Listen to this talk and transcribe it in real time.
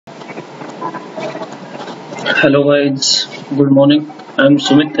Hello guys, good morning. I am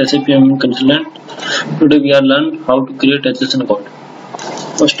Sumit, SAP consultant. Today we are learn how to create HSN code.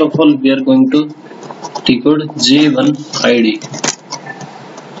 First of all, we are going to decode J1ID.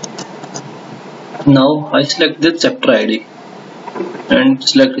 Now I select the chapter ID and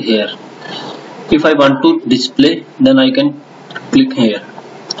select here. If I want to display, then I can click here.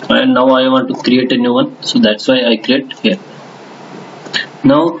 And now I want to create a new one, so that's why I create here.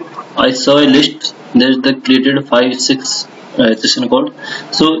 Now I saw a list. There's the created 5-6 HSN code.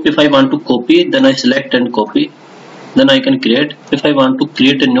 So if I want to copy, then I select and copy. Then I can create. If I want to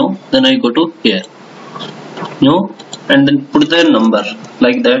create a new, then I go to here, new, and then put the number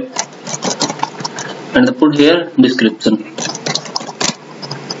like that, and put here description.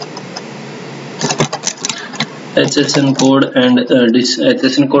 HSN code and this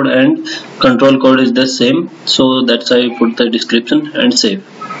HSN code and control code is the same, so that's why I put the description and save.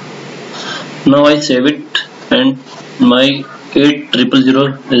 Now I save it, and my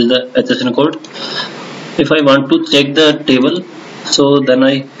 8000 is the HSN code. If I want to check the table, so then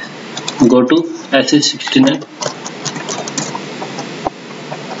I go to S69.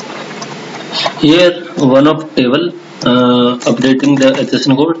 Here one of table updating the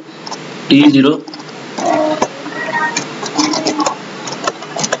HSN code T0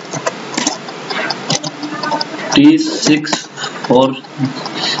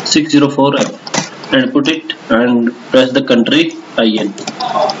 T604F and put it and press the country IN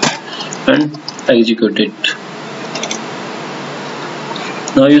and execute it.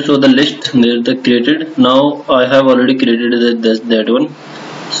 Now you saw the list, there's the created. Now I have already created that one,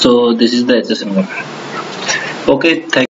 so this is the HSN one. Okay, thank you.